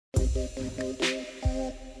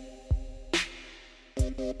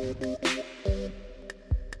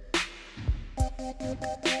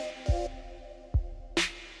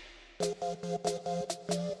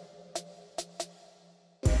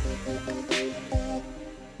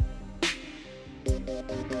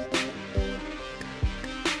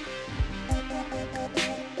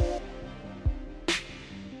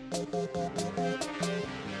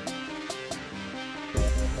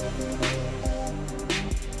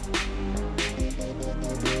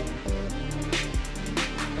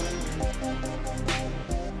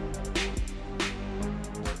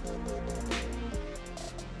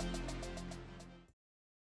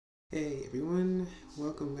Hey everyone,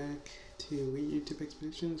 welcome back to YouTube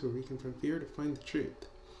Expeditions, where we confront fear to find the truth.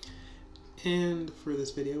 And for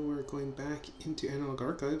this video, we're going back into Analogue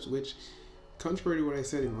archives, which, contrary to what I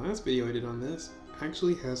said in the last video I did on this,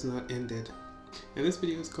 actually has not ended. And this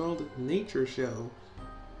video is called Nature Show,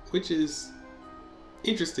 which is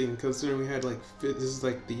interesting considering we had this is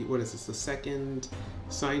like the, what is this, the second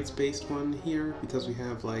science-based one here, because we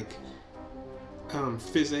have like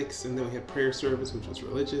physics, and then we had prayer service, which was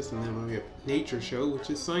religious, and then we have nature show, which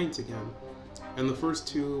is science again. And the first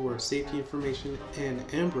two were safety information and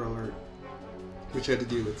Amber Alert, which had to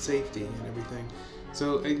do with safety and everything.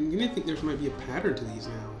 So I'm gonna think there might be a pattern to these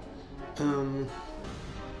now. And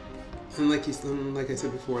like I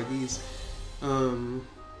said before, these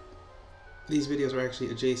videos are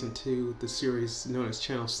actually adjacent to the series known as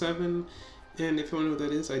Channel 7. And if you want to know what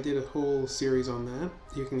that is, I did a whole series on that.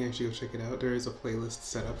 You can actually go check it out. There is a playlist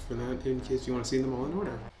set up for that in case you want to see them all in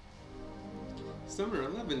order. Summer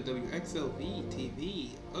 11 WXLV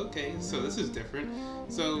TV. Okay, so this is different.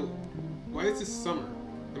 So, why is this summer?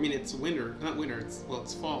 I mean, it's winter. Not winter, it's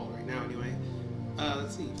fall right now anyway.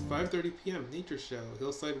 Let's see, 5:30 p.m. Nature Show,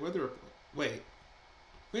 Hillside Weather Report. Wait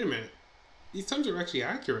a minute. These times are actually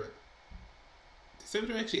accurate. These times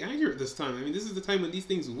are actually accurate this time. I mean, this is the time when these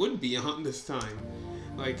things would be on this time.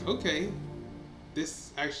 Like, okay,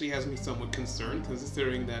 this actually has me somewhat concerned,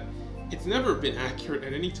 considering that it's never been accurate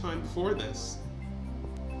at any time before this.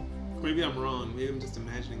 Maybe I'm wrong, maybe I'm just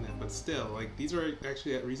imagining that, but still, like, these are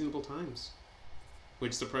actually at reasonable times.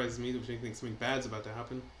 Which surprises me, which makes me think something bad's about to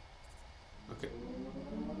happen. Okay.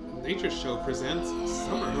 Nature Show presents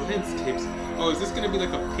Summer Landscapes. Oh, is this gonna be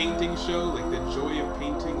like a painting show? Like the joy of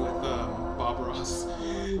painting with, Bob Ross?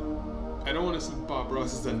 I don't want to see Bob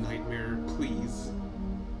Ross as a nightmare, please.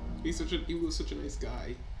 He was such a nice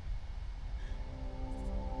guy.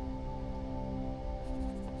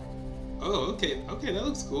 Oh, okay, that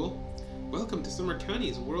looks cool. Welcome to Summer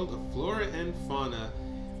County's world of flora and fauna.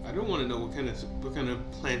 I don't want to know what kind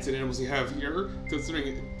of plants and animals you have here,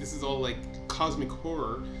 considering this is all like cosmic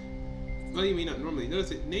horror. Well, you may not normally notice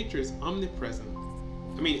it. Nature is omnipresent.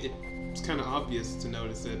 I mean, it's kind of obvious to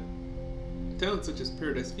notice it. Towns such as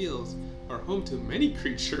Paradise Fields are home to many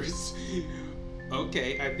creatures.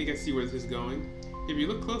 Okay, I think I see where this is going. If you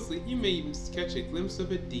look closely, you may even catch a glimpse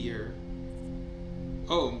of a deer.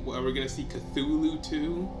 Oh, well, we're gonna see Cthulhu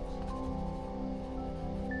too?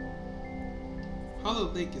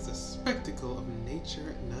 Hollow Lake is a spectacle of nature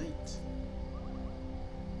at night.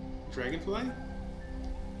 Dragonfly?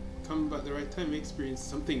 Come about the right time, may experience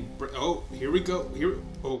something. Oh, here we go.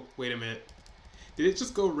 Oh, wait a minute. Did it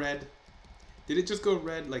just go red? Did it just go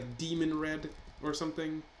red, like demon red or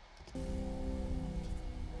something?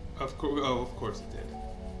 Of course. Oh, of course it did.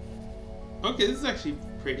 Okay, this is actually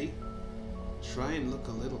pretty. Try and look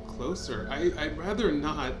a little closer. I'd rather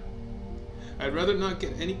not. I'd rather not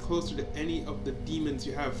get any closer to any of the demons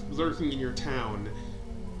you have lurking in your town.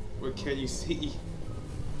 What can you see?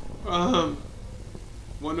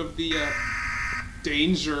 One of the,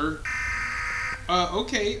 danger.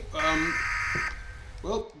 Okay,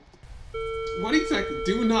 well, what exactly?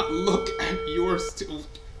 Do not look at your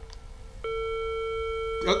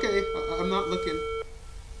Okay, I'm not looking.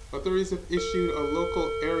 Authorities have issued a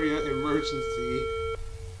local area emergency.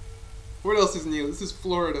 What else is new? This is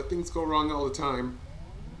Florida. Things go wrong all the time.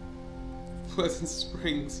 Pleasant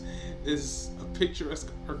Springs is a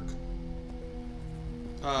picturesque park.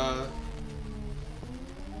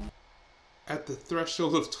 At the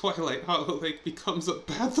threshold of twilight, Hollow Lake becomes a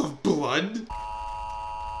bath of blood?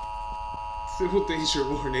 Civil danger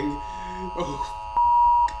warning. Oh,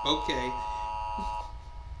 okay.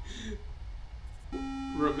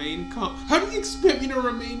 Remain calm. How do you expect me to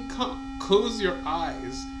remain calm? Close your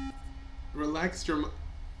eyes. Relax your mind.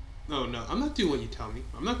 Oh no, I'm not doing what you tell me.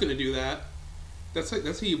 I'm not gonna do that. That's how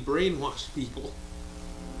you brainwash people.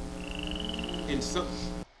 In some...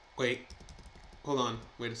 Wait. Hold on.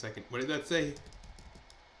 Wait a second. What did that say?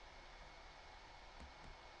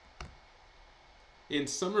 In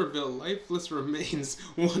Somerville, lifeless remains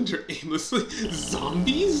wander aimlessly.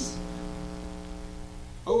 Zombies?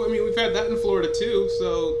 Oh, I mean, we've had that in Florida too,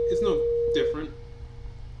 so it's no different.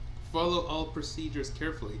 Follow all procedures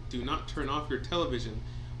carefully. Do not turn off your television.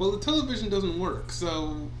 Well, the television doesn't work,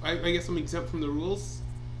 so I guess I'm exempt from the rules.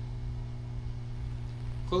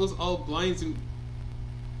 Close all blinds and...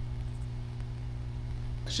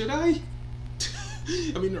 Should I?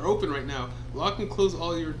 I mean, they're open right now. Lock and close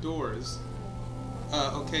all your doors.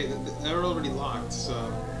 Okay, they're already locked, so...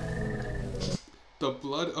 The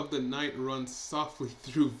blood of the night runs softly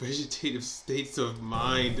through vegetative states of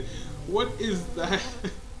mind. What is that?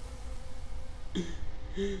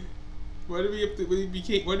 Why did we have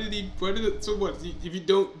to... So what? If you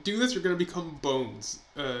don't do this, you're gonna become bones.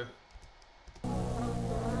 Okay,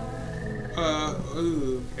 I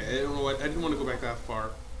don't know what... I didn't want to go back that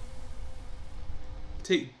far.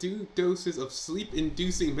 Take due doses of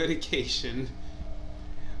sleep-inducing medication.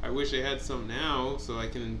 I wish I had some now, so I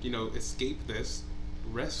can, you know, escape this.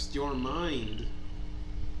 Rest your mind.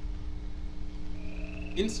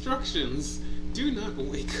 Instructions. Do not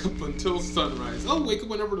wake up until sunrise. I'll wake up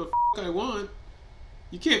whenever the f I want.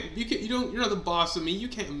 You're not the boss of me. You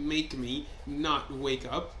can't make me not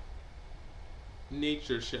wake up.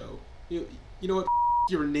 Nature show. You know what?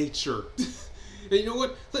 Your nature. And you know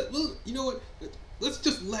what? Let's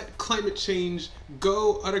just let climate change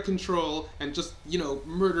go out of control and just, you know,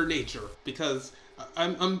 murder nature, because I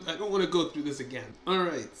don't want to go through this again. All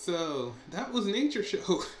right, so that was Nature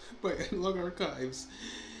Show by Analogue Archives.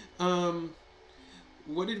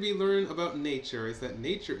 What did we learn about nature? Is that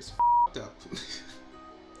nature is f***ed up,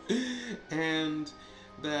 and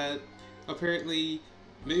that apparently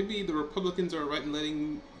maybe the Republicans are right in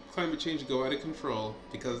letting climate change go out of control,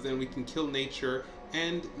 because then we can kill nature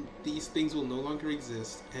and these things will no longer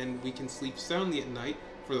exist, and we can sleep soundly at night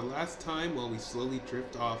for the last time while we slowly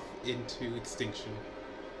drift off into extinction.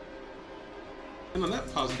 And on that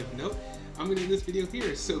positive note, I'm going to end this video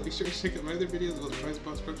here, so be sure to check out my other videos about the Price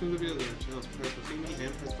Box production of the videos on our channels, Price Box Indie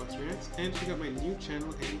and Price Box Reacts, and check out my new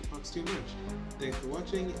channel, Andie Talks Too Much. Thanks for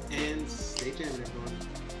watching, and stay jammed, everyone.